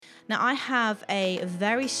Now, I have a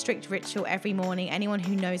very strict ritual every morning. Anyone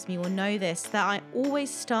who knows me will know this, that I always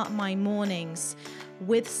start my mornings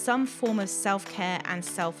with some form of self-care and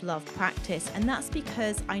self-love practice. And that's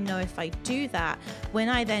because I know if I do that, when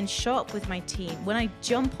I then show up with my team, when I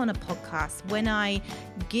jump on a podcast, when I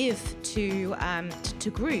give to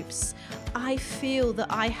groups, I feel that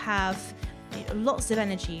I have lots of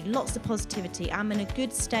energy, lots of positivity. I'm in a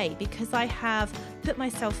good state because I have put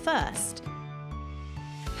myself first.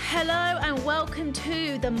 Hello and welcome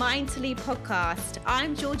to the Mind to Lead podcast.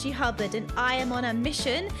 I'm Georgie Hubbard and I am on a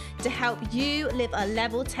mission to help you live a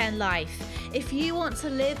level 10 life. If you want to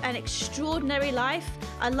live an extraordinary life,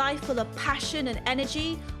 a life full of passion and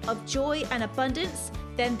energy, of joy and abundance,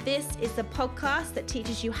 then this is the podcast that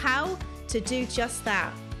teaches you how to do just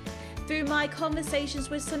that. Through my conversations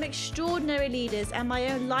with some extraordinary leaders and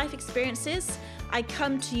my own life experiences, I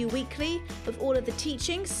come to you weekly with all of the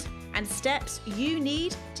teachings and steps you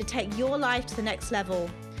need to take your life to the next level.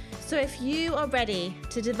 So if you are ready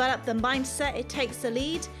to develop the mindset it takes to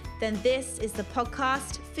lead, then this is the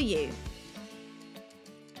podcast for you.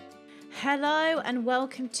 Hello and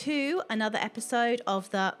welcome to another episode of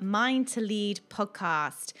the Mind to Lead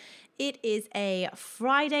podcast. It is a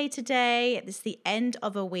Friday today. It's the end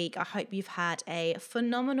of a week. I hope you've had a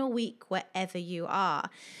phenomenal week wherever you are.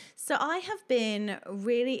 So I have been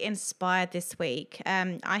really inspired this week.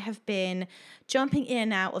 I have been jumping in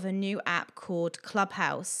and out of a new app called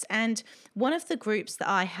Clubhouse. And one of the groups that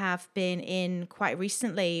I have been in quite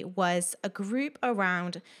recently was a group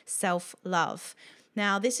around self-love.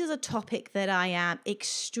 Now, this is a topic that I am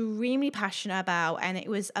extremely passionate about, and it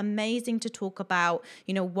was amazing to talk about,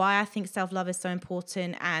 why I think self-love is so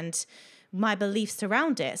important and my beliefs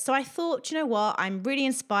around it. So I thought, I'm really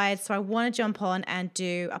inspired. So I want to jump on and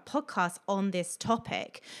do a podcast on this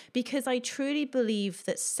topic because I truly believe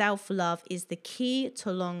that self-love is the key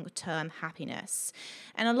to long-term happiness.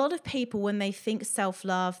 And a lot of people, when they think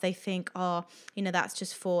self-love, they think, that's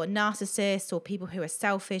just for narcissists or people who are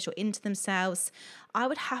selfish or into themselves. I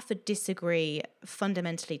would have to disagree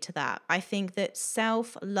fundamentally to that. I think that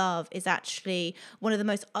self-love is actually one of the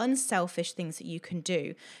most unselfish things that you can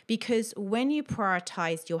do, because when you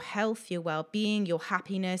prioritize your health, your well-being, your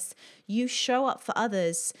happiness, you show up for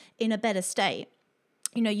others in a better state.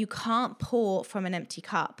 You can't pour from an empty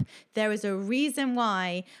cup. There is a reason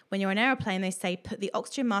why when you're on an airplane, they say put the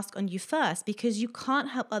oxygen mask on you first, because you can't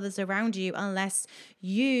help others around you unless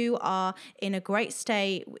you are in a great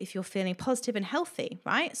state, if you're feeling positive and healthy,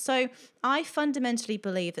 right? So I fundamentally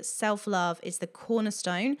believe that self-love is the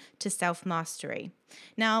cornerstone to self-mastery.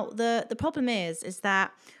 Now, the problem is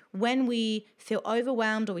that when we feel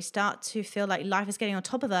overwhelmed or we start to feel like life is getting on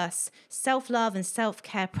top of us, self-love and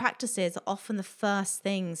self-care practices are often the first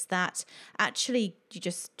things that actually you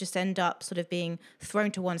just end up sort of being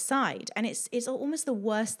thrown to one side. And it's almost the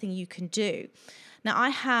worst thing you can do. Now, I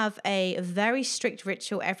have a very strict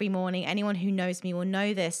ritual every morning. Anyone who knows me will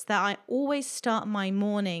know this, that I always start my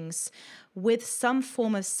mornings with some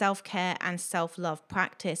form of self-care and self-love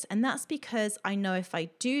practice. And that's because I know if I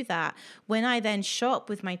do that, when I then show up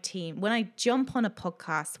with my team, when I jump on a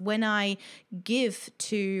podcast, when I give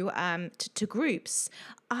to groups,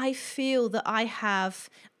 I feel that I have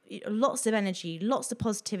lots of energy, lots of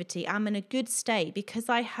positivity. I'm in a good state because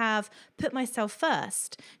I have put myself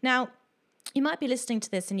first. Now, you might be listening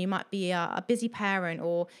to this and you might be a busy parent,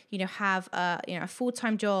 or have a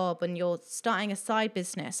full-time job and you're starting a side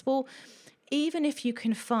business. Well, even if you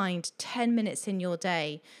can find 10 minutes in your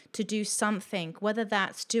day to do something, whether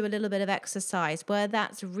that's do a little bit of exercise, whether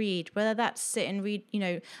that's read, whether that's sit and read,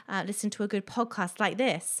 listen to a good podcast like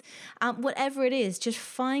this, whatever it is, just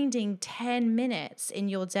finding 10 minutes in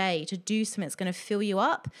your day to do something that's going to fill you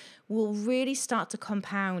up will really start to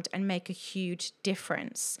compound and make a huge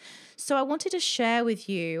difference. So I wanted to share with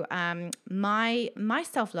you my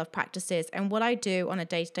self-love practices and what I do on a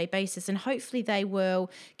day-to-day basis, and hopefully they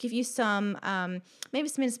will give you some maybe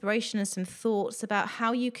some inspiration and some thoughts about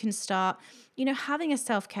how you can start having a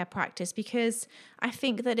self-care practice, because I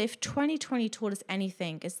think that if 2020 taught us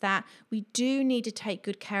anything, is that we do need to take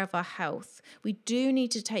good care of our health. We do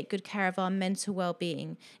need to take good care of our mental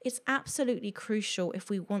well-being. It's absolutely crucial if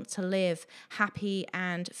we want to live happy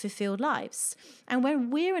and fulfilled lives. And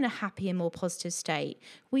when we're in a happy and more positive state,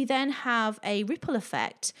 we then have a ripple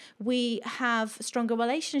effect. We have stronger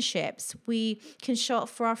relationships. We can show up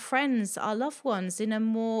for our friends, our loved ones in a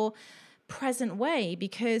more present way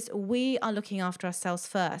because we are looking after ourselves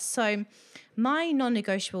first. So my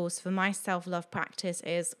non-negotiables for my self-love practice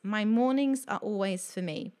is my mornings are always for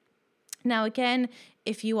me. Now, again,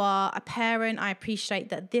 if you are a parent, I appreciate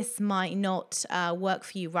that this might not work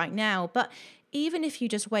for you right now, but even if you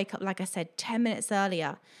just wake up, like I said, 10 minutes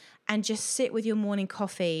earlier and just sit with your morning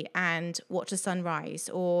coffee and watch the sunrise,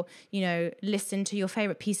 or, listen to your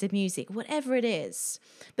favorite piece of music, whatever it is.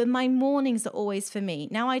 But my mornings are always for me.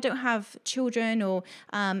 Now, I don't have children or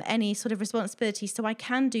any sort of responsibility, so I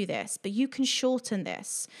can do this, but you can shorten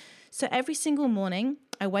this. So every single morning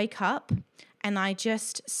I wake up and I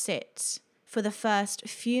just sit for the first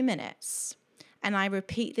few minutes and I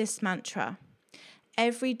repeat this mantra.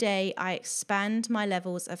 Every day I expand my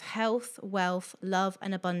levels of health, wealth, love,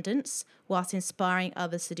 and abundance whilst inspiring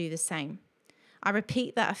others to do the same. I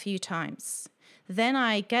repeat that a few times. Then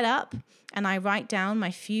I get up and I write down my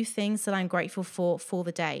few things that I'm grateful for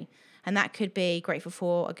the day. And that could be grateful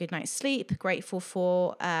for a good night's sleep, grateful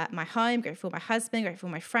for my home, grateful for my husband, grateful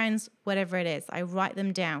for my friends, whatever it is. I write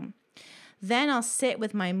them down. Then I'll sit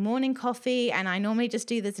with my morning coffee, and I normally just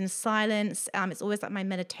do this in silence. It's always like my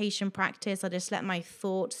meditation practice. I just let my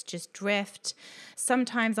thoughts just drift.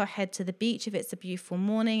 Sometimes I'll head to the beach if it's a beautiful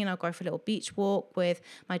morning, and I'll go for a little beach walk with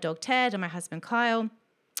my dog Ted and my husband Kyle.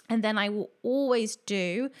 And then I will always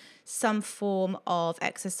do some form of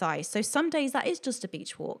exercise. So some days that is just a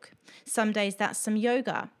beach walk. Some days that's some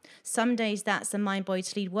yoga. Some days that's a Mind Body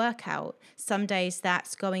to Lead workout. Some days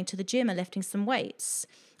that's going to the gym and lifting some weights.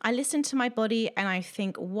 I listen to my body and I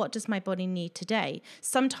think, what does my body need today?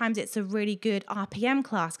 Sometimes it's a really good RPM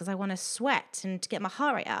class because I want to sweat and to get my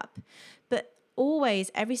heart rate up. But always,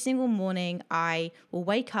 every single morning, I will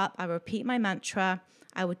wake up, I will repeat my mantra,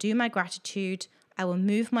 I will do my gratitude, I will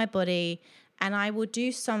move my body, and I will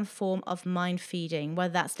do some form of mind feeding,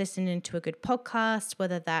 whether that's listening to a good podcast,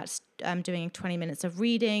 whether that's doing 20 minutes of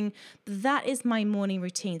reading. That is my morning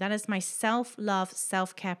routine. That is my self-love,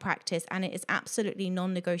 self-care practice, and it is absolutely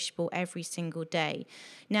non-negotiable every single day.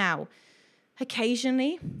 Now,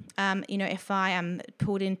 occasionally, if I am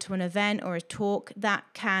pulled into an event or a talk, that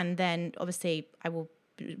can then, obviously, I will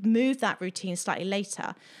move that routine slightly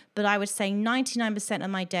later. But I would say 99%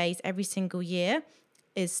 of my days every single year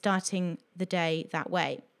is starting the day that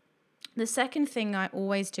way. The second thing I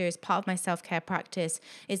always do as part of my self-care practice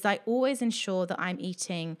is I always ensure that I'm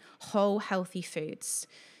eating whole, healthy foods.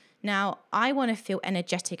 Now, I want to feel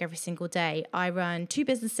energetic every single day. I run 2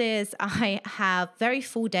 businesses. I have very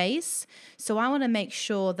full days. So I want to make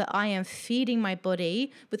sure that I am feeding my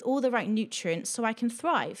body with all the right nutrients so I can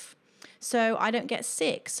thrive. So I don't get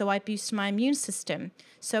sick, so I boost my immune system.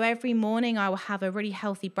 So every morning I will have a really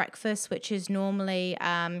healthy breakfast, which is normally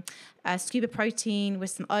a scoop of protein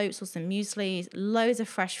with some oats or some muesli, loads of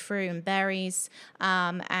fresh fruit and berries,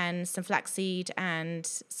 and some flaxseed and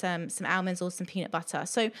some almonds or some peanut butter.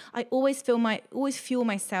 So I always fuel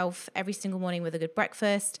myself every single morning with a good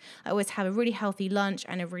breakfast. I always have a really healthy lunch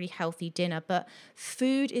and a really healthy dinner. But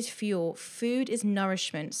food is fuel. Food is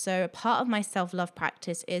nourishment. So a part of my self-love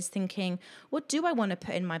practice is thinking, what do I want to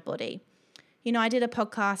put in my body? I did a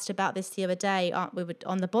podcast about this the other day. We were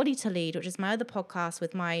on the Body to Lead, which is my other podcast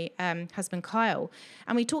with my husband Kyle.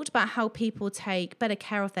 And we talked about how people take better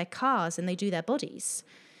care of their cars than they do their bodies.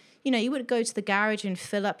 You wouldn't go to the garage and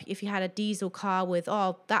fill up, if you had a diesel car, with,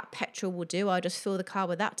 that petrol will do, I'll just fill the car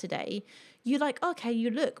with that today. You're like, okay,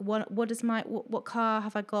 you look, what car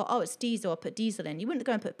have I got? Oh, it's diesel, I'll put diesel in. You wouldn't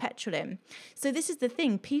go and put petrol in. So this is the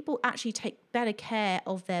thing. People actually take better care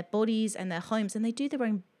of their bodies and their homes, and they do their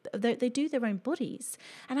own bodies.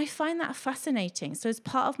 And I find that fascinating. So as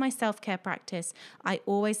part of my self-care practice, I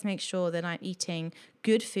always make sure that I'm eating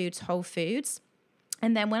good foods, whole foods.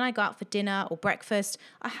 And then when I go out for dinner or breakfast,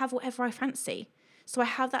 I have whatever I fancy. So I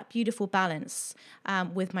have that beautiful balance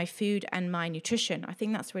with my food and my nutrition. I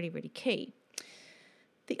think that's really, really key.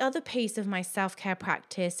 The other piece of my self-care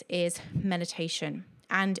practice is meditation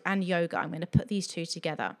and yoga. I'm going to put these two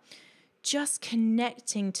together. Just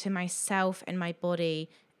connecting to myself and my body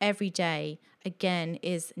every day, again,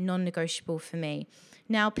 is non-negotiable for me.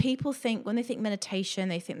 Now, people think, when they think meditation,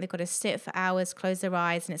 they think they've got to sit for hours, close their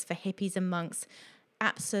eyes, and it's for hippies and monks.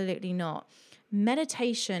 Absolutely not.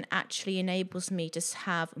 Meditation actually enables me to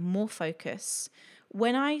have more focus.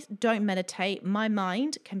 When I don't meditate, my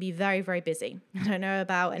mind can be very, very busy. I don't know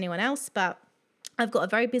about anyone else, but I've got a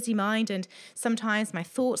very busy mind, and sometimes my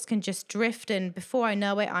thoughts can just drift, and before I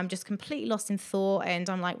know it, I'm just completely lost in thought, and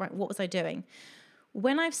I'm like, right, what was I doing?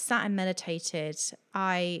 When I've sat and meditated,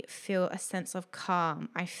 I feel a sense of calm.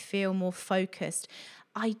 I feel more focused.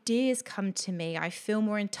 Ideas come to me. I feel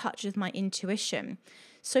more in touch with my intuition.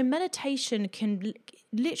 So meditation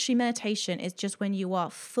is just when you are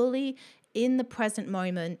fully in the present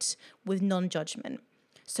moment with non-judgment.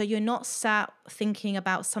 So you're not sat thinking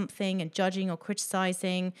about something and judging or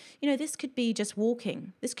criticizing. This could be just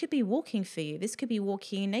walking. This could be walking for you. This could be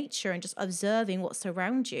walking in nature and just observing what's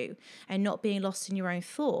around you and not being lost in your own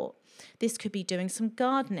thought. This could be doing some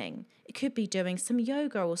gardening. It could be doing some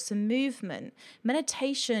yoga or some movement.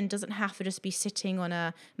 Meditation doesn't have to just be sitting on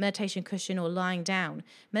a meditation cushion or lying down.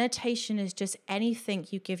 Meditation is just anything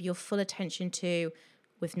you give your full attention to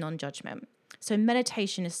with non-judgment. So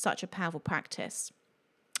meditation is such a powerful practice.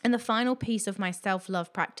 And the final piece of my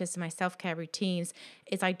self-love practice and my self-care routines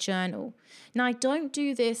is I journal. Now, I don't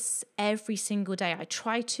do this every single day. I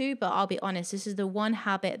try to, but I'll be honest, this is the one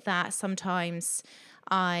habit that sometimes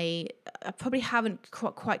I probably haven't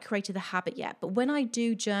quite created the habit yet. But when I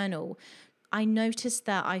do journal, I notice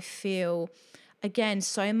that I feel, again,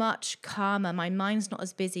 so much calmer. My mind's not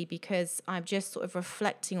as busy because I'm just sort of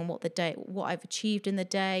reflecting on what I've achieved in the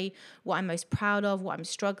day, what I'm most proud of, what I'm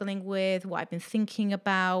struggling with, what I've been thinking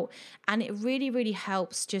about. And it really, really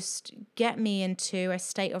helps just get me into a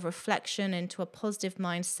state of reflection, into a positive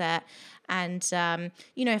mindset. And,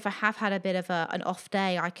 if I have had a bit of an off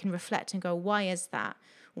day, I can reflect and go, why is that?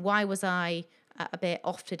 Why was I a bit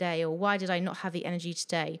off today? Or why did I not have the energy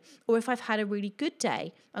today? Or if I've had a really good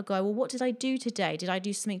day, I'll go, well, what did I do today? Did I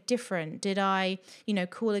do something different? Did I,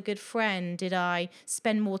 call a good friend? Did I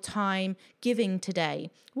spend more time giving today?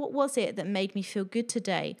 What was it that made me feel good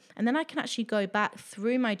today? And then I can actually go back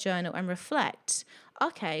through my journal and reflect,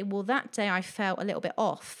 okay, well, that day I felt a little bit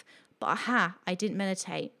off, but I didn't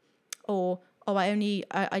meditate. Or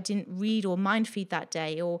I didn't read or mind feed that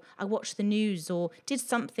day, or I watched the news or did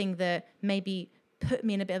something that maybe put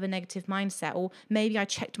me in a bit of a negative mindset, or maybe I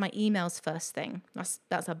checked my emails first thing.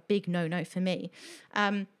 That's a big no for me.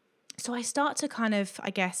 So I start to kind of, I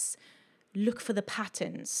guess, look for the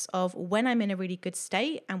patterns of when I'm in a really good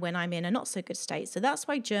state and when I'm in a not so good state. So that's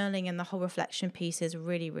why journaling and the whole reflection piece is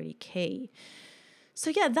really, really key. So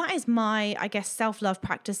yeah, that is my, I guess, self-love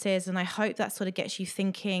practices. And I hope that sort of gets you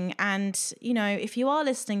thinking. And, if you are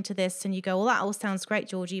listening to this and you go, well, that all sounds great,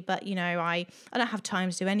 Georgie, but, I don't have time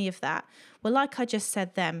to do any of that. Well, like I just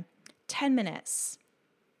said then, 10 minutes.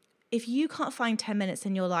 If you can't find 10 minutes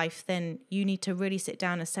in your life, then you need to really sit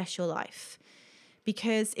down and assess your life.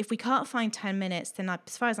 Because if we can't find 10 minutes, then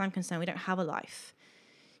as far as I'm concerned, we don't have a life.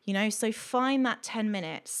 So find that 10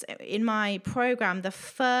 minutes. In my program, the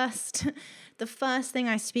first thing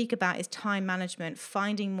I speak about is time management,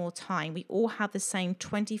 finding more time. We all have the same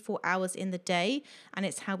 24 hours in the day, and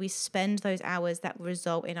it's how we spend those hours that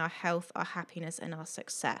result in our health, our happiness, and our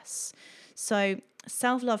success. So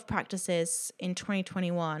self-love practices in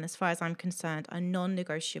 2021, as far as I'm concerned, are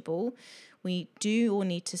non-negotiable. We do all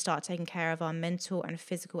need to start taking care of our mental and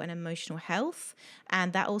physical and emotional health.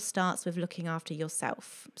 And that all starts with looking after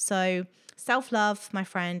yourself. So self-love, my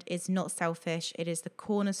friend, is not selfish. It is the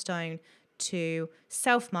cornerstone to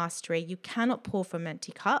self-mastery. You cannot pour from an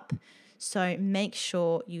empty cup. So make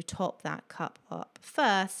sure you top that cup up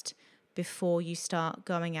first before you start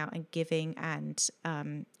going out and giving and,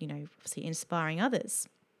 obviously inspiring others.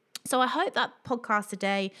 So I hope that podcast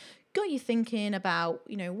today got you thinking about,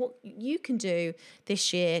 what you can do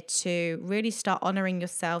this year to really start honoring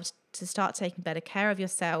yourself, to start taking better care of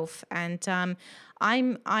yourself. And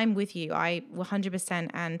I'm with you. I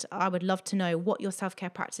 100%, and I would love to know what your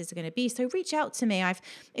self-care practices are going to be. So reach out to me.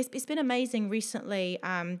 It's been amazing recently.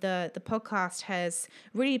 The podcast has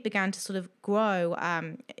really begun to sort of grow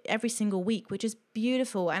every single week, which is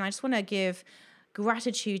beautiful. And I just want to give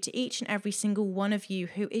gratitude to each and every single one of you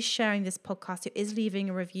who is sharing this podcast, who is leaving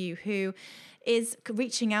a review, who is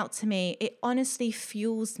reaching out to me. It honestly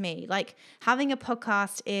fuels me. Like, having a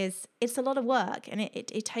podcast it's a lot of work, and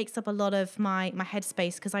it takes up a lot of my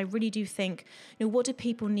headspace, because I really do think, what do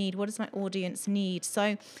people need? What does my audience need?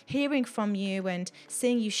 So hearing from you and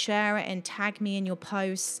seeing you share it and tag me in your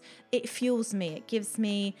posts, it fuels me. It gives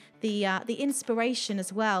me the inspiration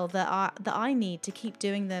as well that I need to keep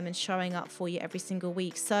doing them and showing up for you every single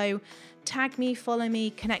week. So tag me, follow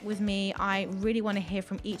me, connect with me. I really want to hear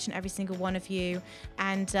from each and every single one of you.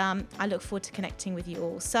 And I look forward to connecting with you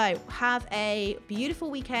all. So have a beautiful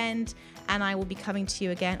weekend, and I will be coming to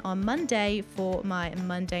you again on Monday for my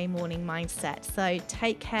Monday morning mindset. So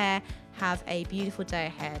take care, have a beautiful day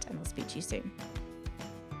ahead, and I'll speak to you soon.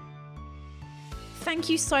 Thank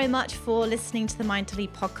you so much for listening to the Mind to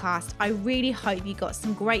Lead podcast. I really hope you got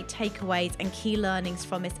some great takeaways and key learnings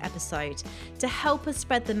from this episode. To help us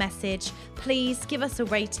spread the message, please give us a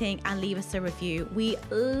rating and leave us a review. We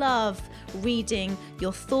love reading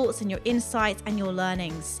your thoughts and your insights and your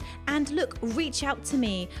learnings. And look, reach out to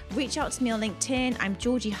me. Reach out to me on LinkedIn. I'm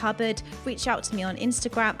Georgie Hubbard. Reach out to me on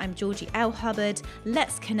Instagram. I'm Georgie L. Hubbard.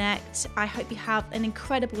 Let's connect. I hope you have an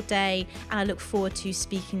incredible day, and I look forward to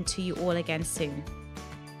speaking to you all again soon.